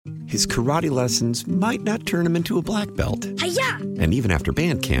His karate lessons might not turn him into a black belt. Hi-ya! And even after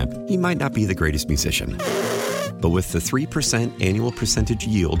band camp, he might not be the greatest musician. But with the 3% annual percentage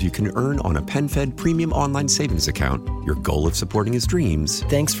yield you can earn on a PenFed premium online savings account, your goal of supporting his dreams...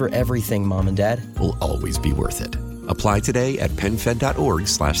 Thanks for everything, Mom and Dad. ...will always be worth it. Apply today at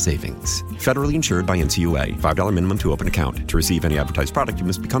PenFed.org/savings. Federally insured by NCUA. $5 minimum to open account. To receive any advertised product, you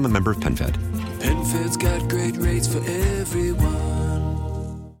must become a member of PenFed. PenFed's got great rates for everyone.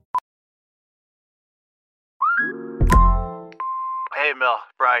 Hey, Mel.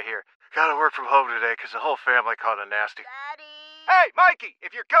 Bri here. Gotta work from home today because the whole family caught a nasty... Daddy! Hey, Mikey!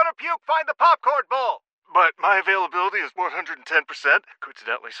 If you're gonna puke, find the popcorn bowl! But my availability is 110%.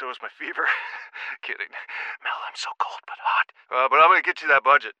 Coincidentally, so is my fever. Kidding. Mel, I'm so cold but hot. But I'm gonna get you that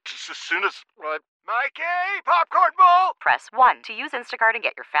budget just as soon as... Mikey! Popcorn bowl! Press 1 to use Instacart and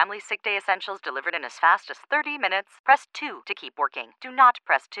get your family sick day essentials delivered in as fast as 30 minutes. Press 2 to keep working. Do not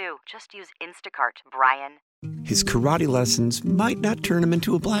press 2. Just use Instacart, Brian. His karate lessons might not turn him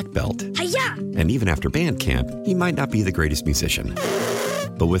into a black belt. Hi-ya! And even after band camp, he might not be the greatest musician.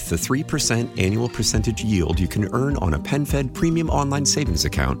 But with the 3% annual percentage yield you can earn on a PenFed premium online savings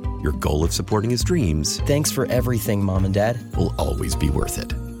account, your goal of supporting his dreams... Thanks for everything, Mom and Dad. ...will always be worth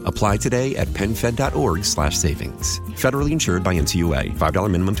it. Apply today at PenFed.org/savings. Federally insured by NCUA. $5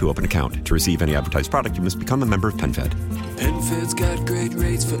 minimum to open account. To receive any advertised product, you must become a member of PenFed. PenFed's got great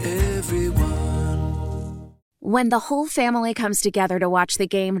rates for everyone. When the whole family comes together to watch the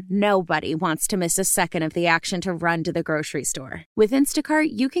game, nobody wants to miss a second of the action to run to the grocery store. With Instacart,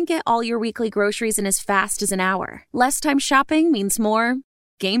 you can get all your weekly groceries in as fast as an hour. Less time shopping means more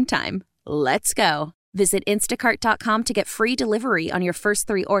game time. Let's go. Visit instacart.com to get free delivery on your first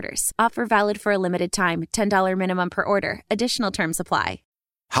 3 orders. Offer valid for a limited time. $10 minimum per order. Additional terms apply.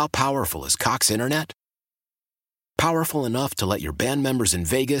 How powerful is Cox Internet? Powerful enough to let your band members in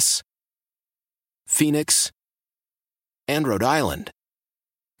Vegas, Phoenix, and Rhode Island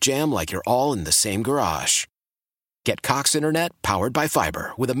jam like you're all in the same garage. Get Cox Internet powered by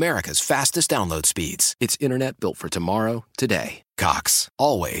fiber with America's fastest download speeds. It's internet built for tomorrow, today. Cox,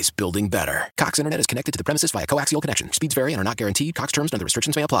 always building better. Cox Internet is connected to the premises via coaxial connection. Speeds vary and are not guaranteed. Cox terms and other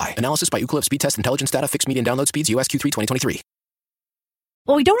restrictions may apply. Analysis by Ookla of Speed Test Intelligence Data. Fixed median download speeds. US Q3 2023.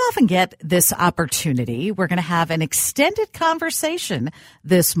 Well, we don't often get this opportunity. We're going to have an extended conversation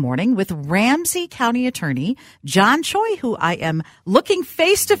this morning with Ramsey County Attorney John Choi, who I am looking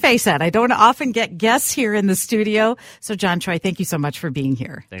face to face at. I don't often get guests here in the studio. So, John Choi, thank you so much for being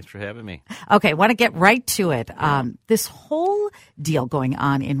here. Thanks for having me. Okay, I want to get right to it. This whole deal going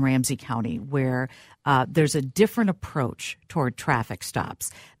on in Ramsey County where there's a different approach toward traffic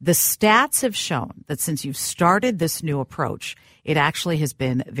stops. The stats have shown that since you've started this new approach, it actually has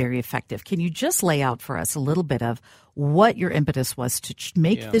been very effective. Can you just lay out for us a little bit of what your impetus was to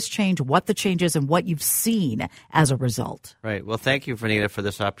make this change, what the change is, and what you've seen as a result? Right. Well, thank you, Vineeta, for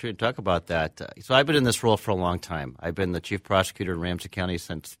this opportunity to talk about that. So I've been in this role for a long time. I've been the chief prosecutor in Ramsey County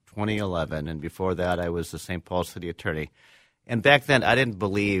since 2011, and before that I was the St. Paul city attorney. And back then, I didn't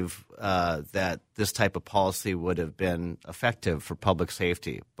believe that this type of policy would have been effective for public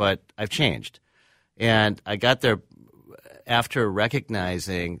safety. But I've changed. And I got there after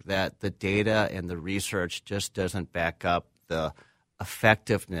recognizing that the data and the research just doesn't back up the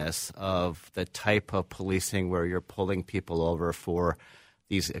effectiveness of the type of policing where you're pulling people over for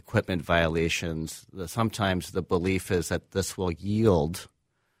these equipment violations. Sometimes the belief is that this will yield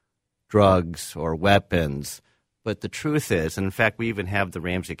drugs or weapons. But the truth is, and in fact, we even have the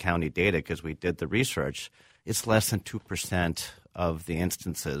Ramsey County data because we did the research, it's less than 2% of the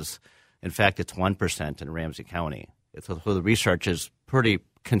instances. In fact, it's 1% in Ramsey County. So the research is pretty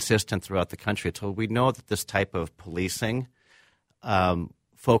consistent throughout the country. So we know that this type of policing,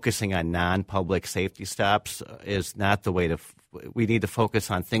 focusing on non-public safety stops, is not the way to we need to focus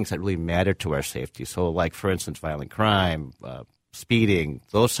on things that really matter to our safety. So like, for instance, violent crime, speeding,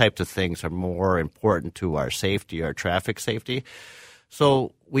 those types of things are more important to our safety, our traffic safety.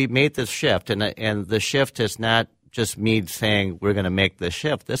 So we made this shift, and the shift is not just me saying we're going to make this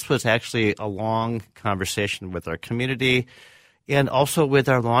shift. This was actually a long conversation with our community and also with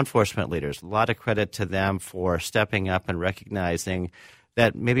our law enforcement leaders. A lot of credit to them for stepping up and recognizing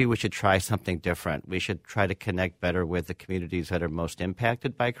that maybe we should try something different. We should try to connect better with the communities that are most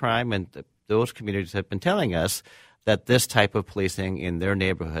impacted by crime, and those communities have been telling us that this type of policing in their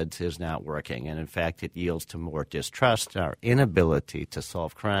neighborhoods is not working. And in fact, it yields to more distrust, our inability to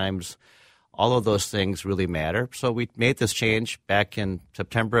solve crimes. All of those things really matter. So we made this change back in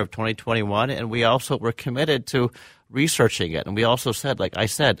September of 2021, and we also were committed to researching it. And we also said, like I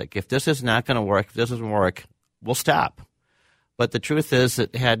said, if this is not going to work, if this doesn't work, we'll stop. But the truth is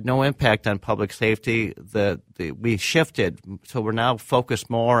it had no impact on public safety. We shifted, so we're now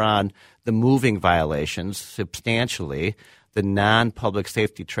focused more on the moving violations substantially, the non-public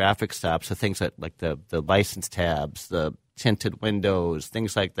safety traffic stops, the things that like the license tabs, the tinted windows,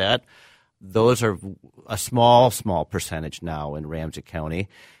 things like that. Those are a small percentage now in Ramsey County.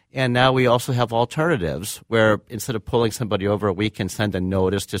 And now we also have alternatives where instead of pulling somebody over, we can send a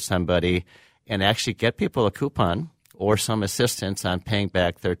notice to somebody and actually get people a coupon or some assistance on paying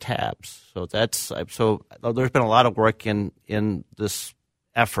back their tabs. So there's been a lot of work in this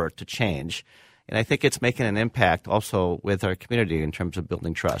effort to change. And I think it's making an impact also with our community in terms of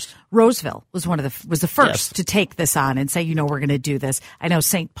building trust. Roseville was the first to take this on and say, we're going to do this. I know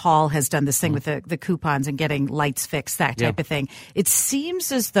St. Paul has done this thing with the coupons and getting lights fixed, that type of thing. It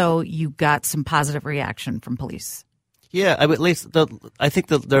seems as though you got some positive reaction from police. Yeah, I think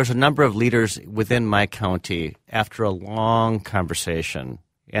there's a number of leaders within my county after a long conversation.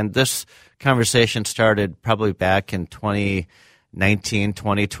 And this conversation started probably back in 2019,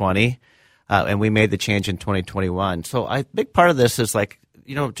 2020. And we made the change in 2021. So a big part of this is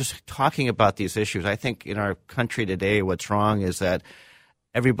just talking about these issues. I think in our country today, what's wrong is that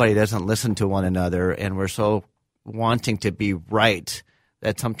everybody doesn't listen to one another, and we're so wanting to be right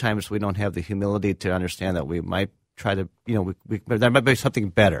that sometimes we don't have the humility to understand that we might try to, there might be something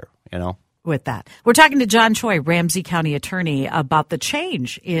better, With that, we're talking to John Choi, Ramsey County attorney, about the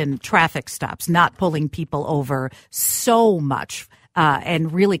change in traffic stops, not pulling people over so much.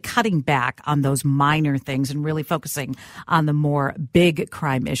 And really cutting back on those minor things and really focusing on the more big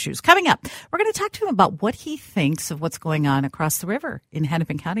crime issues. Coming up, we're going to talk to him about what he thinks of what's going on across the river in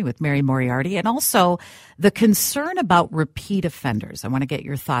Hennepin County with Mary Moriarty, and also the concern about repeat offenders. I want to get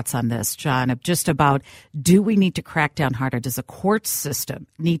your thoughts on this, John, of just about, do we need to crack down harder? Does the court system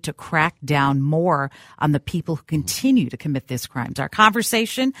need to crack down more on the people who continue to commit these crimes? Our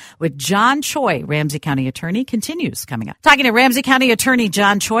conversation with John Choi, Ramsey County attorney, continues coming up. Talking to Ramsey County attorney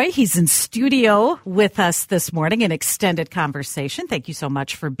John Choi. He's in studio with us this morning, an extended conversation. Thank you so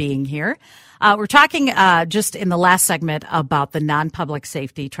much for being here. We're talking just in the last segment about the non-public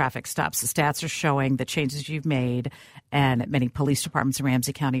safety traffic stops. The stats are showing the changes you've made and many police departments in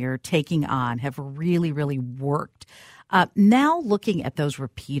Ramsey County are taking on have really, really worked. Now looking at those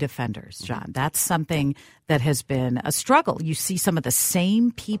repeat offenders, John, that's something that has been a struggle. You see some of the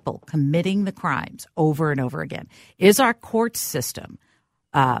same people committing the crimes over and over again. Is our court system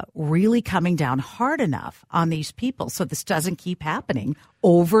really coming down hard enough on these people so this doesn't keep happening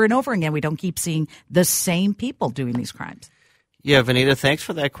over and over again? We don't keep seeing the same people doing these crimes. Yeah, Vineeta, thanks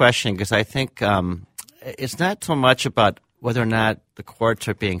for that question, because I think it's not so much about whether or not the courts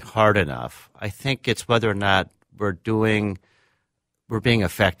are being hard enough. I think it's whether or not we're being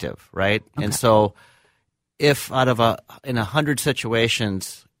effective, right? Okay. And so if in 100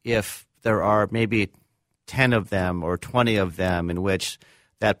 situations, if there are maybe 10 of them or 20 of them in which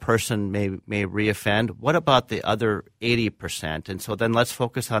that person may reoffend, what about the other 80%? And so then let's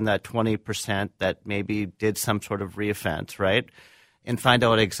focus on that 20% that maybe did some sort of reoffense, right? And find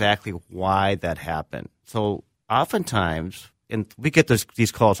out exactly why that happened. So oftentimes, and we get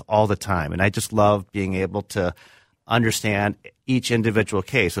these calls all the time, and I just love being able to understand each individual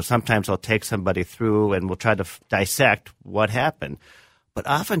case. So sometimes I'll take somebody through and we'll try to dissect what happened. But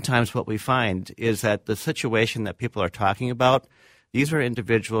oftentimes what we find is that the situation that people are talking about, these are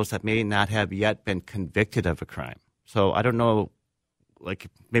individuals that may not have yet been convicted of a crime. So I don't know,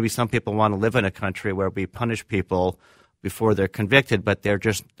 maybe some people want to live in a country where we punish people before they're convicted, but they're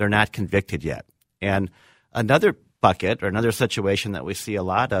not convicted yet. And another bucket or another situation that we see a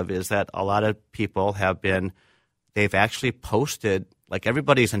lot of is that a lot of people they've actually posted,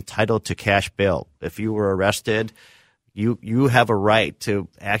 everybody's entitled to cash bail. If you were arrested, you have a right to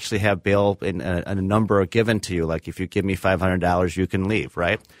actually have bail in a number given to you. Like if you give me $500, you can leave,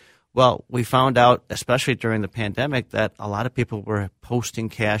 right? Well, we found out, especially during the pandemic, that a lot of people were posting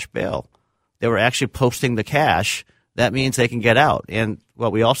cash bail. They were actually posting the cash. That means they can get out. And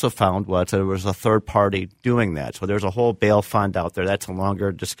what we also found was that there was a third party doing that. So there's a whole bail fund out there. That's a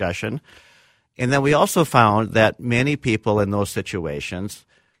longer discussion. And then we also found that many people in those situations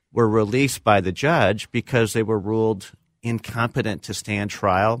were released by the judge because they were ruled incompetent to stand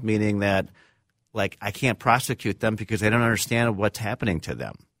trial, meaning that, I can't prosecute them because they don't understand what's happening to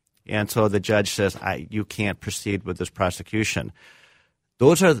them. And so the judge says, you can't proceed with this prosecution.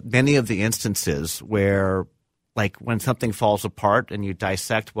 Those are many of the instances where, when something falls apart and you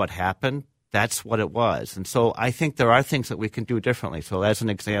dissect what happened, that's what it was. And so I think there are things that we can do differently. So as an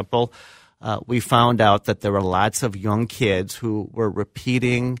example, we found out that there were lots of young kids who were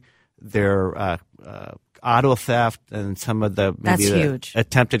repeating their auto theft and some of the maybe That's the huge.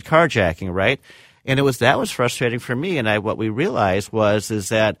 attempted carjacking, right? And that was frustrating for me. And what we realized is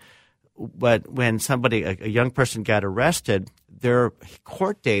that when somebody, a young person got arrested, their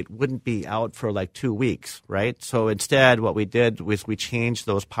court date wouldn't be out for like 2 weeks, right? So instead, what we did was we changed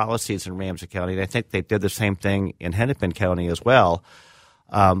those policies in Ramsey County. And I think they did the same thing in Hennepin County as well.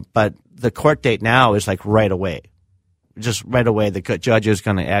 But the court date now is like right away. Just right away, the judge is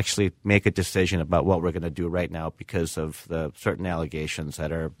going to actually make a decision about what we're going to do right now because of the certain allegations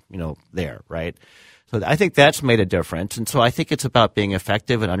that are, there, right? So I think that's made a difference. And so I think it's about being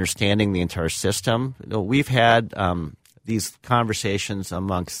effective and understanding the entire system. We've had these conversations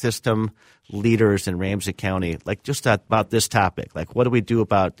among system leaders in Ramsey County, like just about this topic. Like, what do we do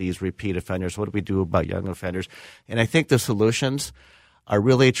about these repeat offenders? What do we do about young offenders? And I think the solutions are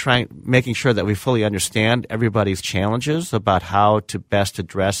really making sure that we fully understand everybody's challenges about how to best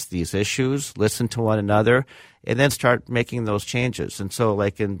address these issues, listen to one another, and then start making those changes. And so,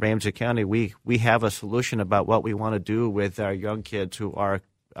 like in Ramsey County, we have a solution about what we want to do with our young kids who are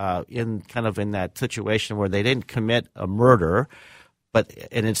in that situation where they didn't commit a murder,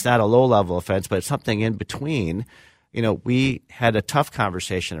 and it's not a low-level offense, but it's something in between. We had a tough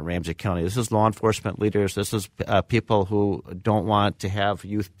conversation in Ramsey County. This is law enforcement leaders. This is people who don't want to have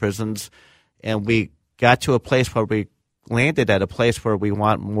youth prisons. And we got to a place where we landed at a place where we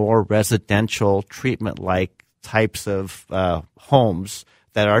want more residential treatment-like types of homes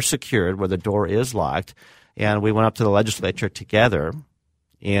that are secured, where the door is locked. And we went up to the legislature together.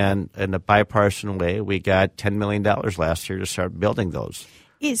 And in a bipartisan way, we got $10 million last year to start building those.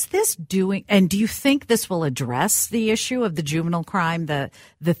 Is this and do you think this will address the issue of the juvenile crime, the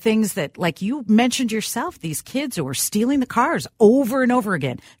things that, like you mentioned yourself, these kids who are stealing the cars over and over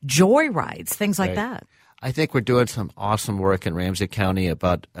again, joyrides, things like that? I think we're doing some awesome work in Ramsey County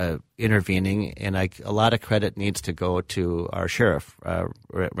about intervening, and a lot of credit needs to go to our sheriff,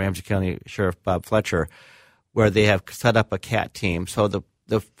 Ramsey County Sheriff Bob Fletcher, where they have set up a CAT team. So the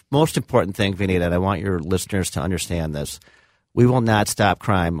most important thing, Vineeta, and I want your listeners to understand this, we will not stop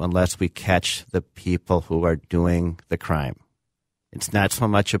crime unless we catch the people who are doing the crime. It's not so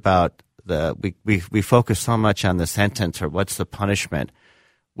much about we focus so much on the sentence or what's the punishment.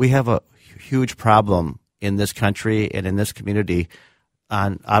 We have a huge problem in this country and in this community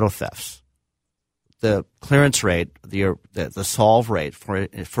on auto thefts. The clearance rate, the solve rate,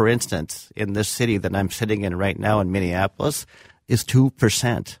 for instance, in this city that I'm sitting in right now in Minneapolis, is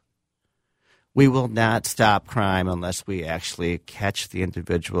 2%. We will not stop crime unless we actually catch the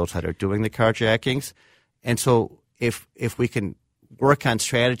individuals that are doing the carjackings. And so if we can work on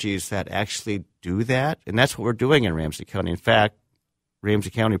strategies that actually do that, and that's what we're doing in Ramsey County. In fact, Ramsey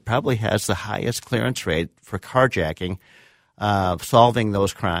County probably has the highest clearance rate for carjacking, solving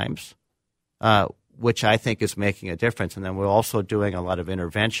those crimes, which I think is making a difference. And then we're also doing a lot of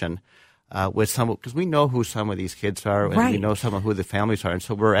intervention with because we know who some of these kids are, and we know some of who the families are, and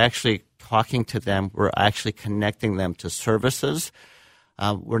so we're actually talking to them. We're actually connecting them to services.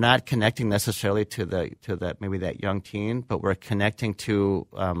 We're not connecting necessarily to that maybe that young teen, but we're connecting to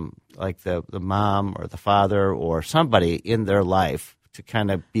like the mom or the father or somebody in their life to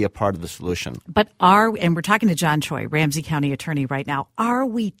kind of be a part of the solution. But and we're talking to John Choi, Ramsey County attorney right now, are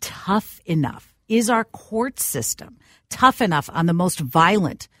we tough enough? Is our court system tough enough on the most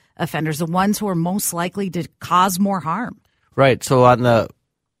violent offenders, the ones who are most likely to cause more harm? Right. So on the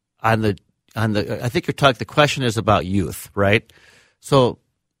I think the question is about youth, right? So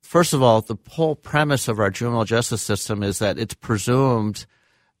first of all, the whole premise of our juvenile justice system is that it's presumed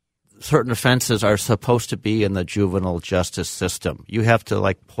certain offenses are supposed to be in the juvenile justice system. You have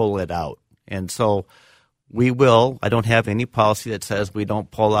to pull it out. And so I don't have any policy that says we don't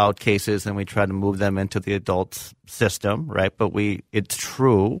pull out cases and we try to move them into the adult system, right? But it's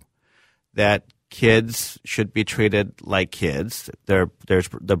true that kids should be treated like kids. There's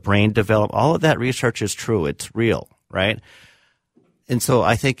the brain develop. All of that research is true. It's real, right? And so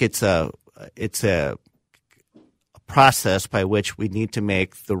I think it's a process by which we need to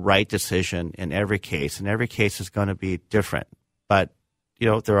make the right decision in every case, and every case is going to be different. But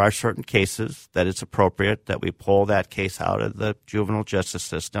there are certain cases that it's appropriate that we pull that case out of the juvenile justice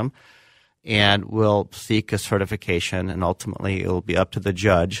system, and we'll seek a certification, and ultimately it will be up to the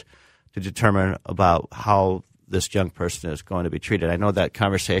judge to determine about how this young person is going to be treated. I know that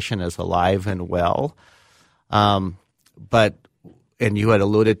conversation is alive and well, and you had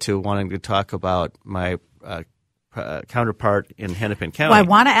alluded to wanting to talk about my counterpart in Hennepin County. Well, I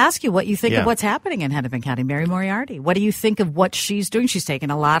want to ask you what you think of what's happening in Hennepin County, Mary Moriarty. What do you think of what she's doing? She's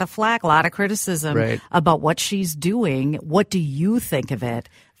taken a lot of flack, a lot of criticism about what she's doing. What do you think of it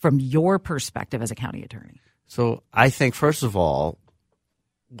from your perspective as a county attorney? So I think, first of all,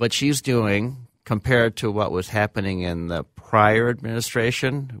 what she's doing compared to what was happening in the prior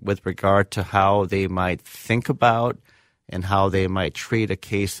administration with regard to how they might think about and how they might treat a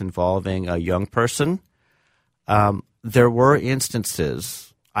case involving a young person, there were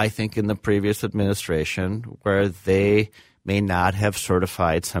instances, I think, in the previous administration where they may not have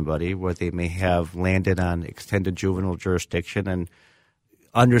certified somebody, where they may have landed on extended juvenile jurisdiction and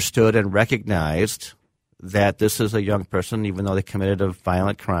understood and recognized that this is a young person, even though they committed a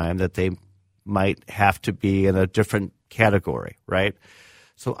violent crime, that they might have to be in a different category, right?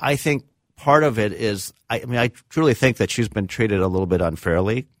 So I think part of it is, I truly think that she's been treated a little bit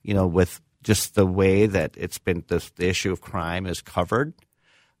unfairly, with just the way that it's been, the issue of crime is covered.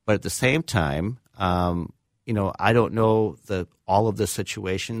 But at the same time, I don't know all of the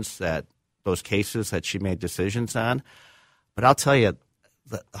situations those cases that she made decisions on. But I'll tell you,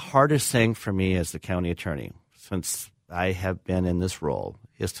 the hardest thing for me as the county attorney, since I have been in this role,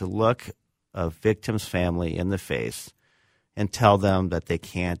 is to look a victim's family in the face and tell them that they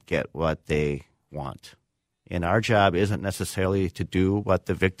can't get what they want. And our job isn't necessarily to do what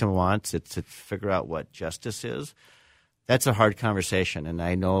the victim wants. It's to figure out what justice is. That's a hard conversation, and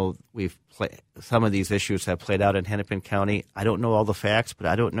I know some of these issues have played out in Hennepin County. I don't know all the facts, but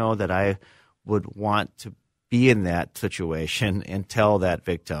I don't know that I would want to be in that situation and tell that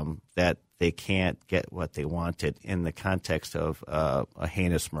victim that they can't get what they wanted in the context of a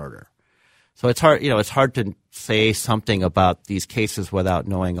heinous murder. So it's hard, it's hard to say something about these cases without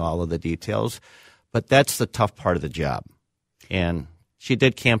knowing all of the details, but that's the tough part of the job. And she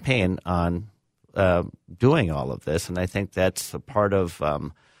did campaign on doing all of this, and I think that's a part of,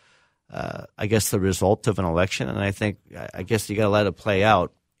 the result of an election. And I guess you got to let it play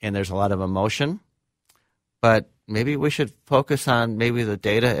out. And there's a lot of emotion, but maybe we should focus on maybe the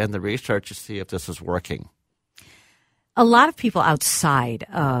data and the research to see if this is working. A lot of people outside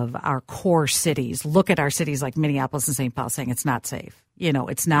of our core cities look at our cities like Minneapolis and St. Paul saying it's not safe.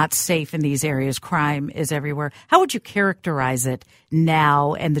 It's not safe in these areas. Crime is everywhere. How would you characterize it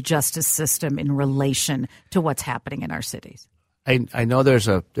now and the justice system in relation to what's happening in our cities? I know there's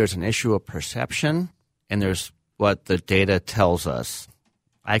an issue of perception, and there's what the data tells us.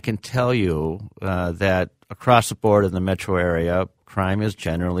 I can tell you that across the board in the metro area, crime is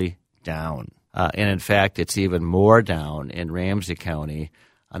generally down. And in fact, it's even more down in Ramsey County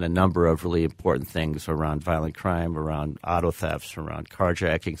on a number of really important things around violent crime, around auto thefts, around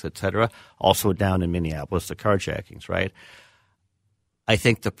carjackings, et cetera. Also down in Minneapolis, the carjackings, right? I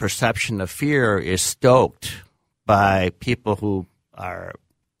think the perception of fear is stoked by people who are,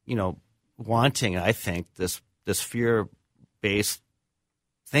 wanting, I think, this fear-based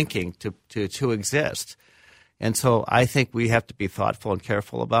thinking to exist. And so I think we have to be thoughtful and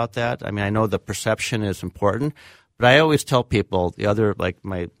careful about that. I mean, I know the perception is important, but I always tell people, the other, like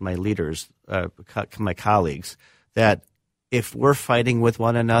my leaders, my colleagues, that if we're fighting with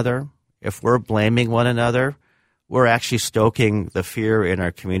one another, if we're blaming one another, we're actually stoking the fear in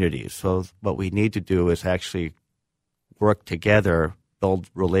our communities. So what we need to do is actually work together, build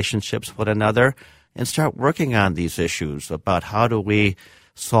relationships with one another, and start working on these issues about how do we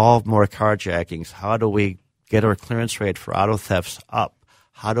solve more carjackings, how do we get our clearance rate for auto thefts up,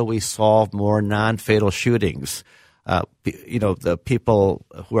 how do we solve more non-fatal shootings. The people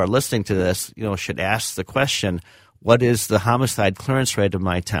who are listening to this, should ask the question, what is the homicide clearance rate in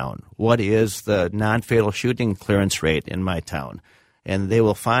my town? What is the non-fatal shooting clearance rate in my town? And they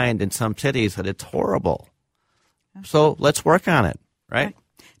will find in some cities that it's horrible. So let's work on it, right?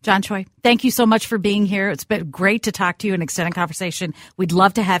 John Choi, thank you so much for being here. It's been great to talk to you and extend a conversation. We'd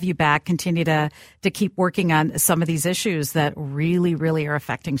love to have you back, continue to keep working on some of these issues that really, really are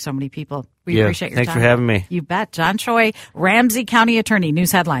affecting so many people. We appreciate your time. Thanks for having me. You bet. John Choi, Ramsey County Attorney.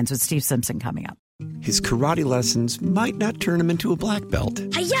 News headlines with Steve Simpson coming up. His karate lessons might not turn him into a black belt.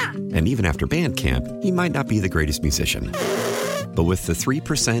 Hi-ya! And even after band camp, he might not be the greatest musician. But with the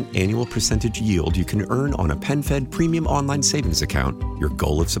 3% annual percentage yield you can earn on a PenFed premium online savings account, your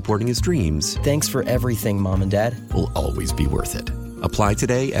goal of supporting his dreams... Thanks for everything, Mom and Dad. ...will always be worth it. Apply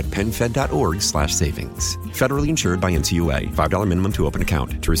today at PenFed.org/savings. Federally insured by NCUA. $5 minimum to open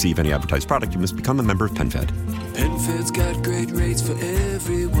account. To receive any advertised product, you must become a member of PenFed. PenFed's got great rates for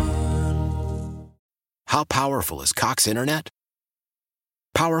everyone. How powerful is Cox Internet?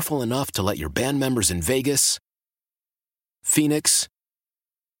 Powerful enough to let your band members in Vegas, Phoenix,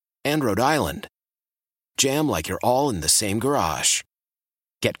 and Rhode Island jam like you're all in the same garage.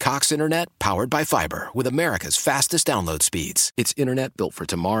 Get Cox Internet powered by fiber with America's fastest download speeds. It's internet built for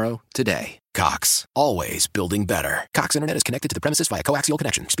tomorrow, today. Cox, always building better. Cox Internet is connected to the premises via coaxial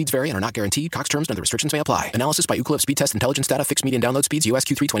connection. Speeds vary and are not guaranteed. Cox terms and other restrictions may apply. Analysis by Ookla of Speed Test Intelligence Data. Fixed median download speeds. US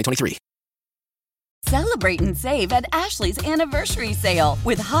Q3 2023. Celebrate and save at Ashley's Anniversary Sale.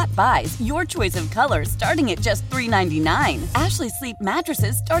 With Hot Buys, your choice of colors starting at just $3.99. Ashley Sleep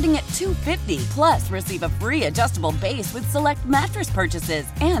mattresses starting at $2.50. Plus, receive a free adjustable base with select mattress purchases.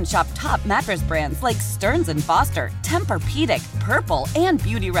 And shop top mattress brands like Stearns & Foster, Tempur-Pedic, Purple, and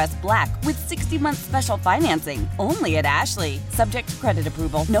Beautyrest Black with 60-month special financing. Only at Ashley. Subject to credit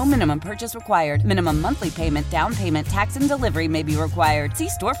approval. No minimum purchase required. Minimum monthly payment, down payment, tax, and delivery may be required. See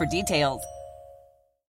store for details.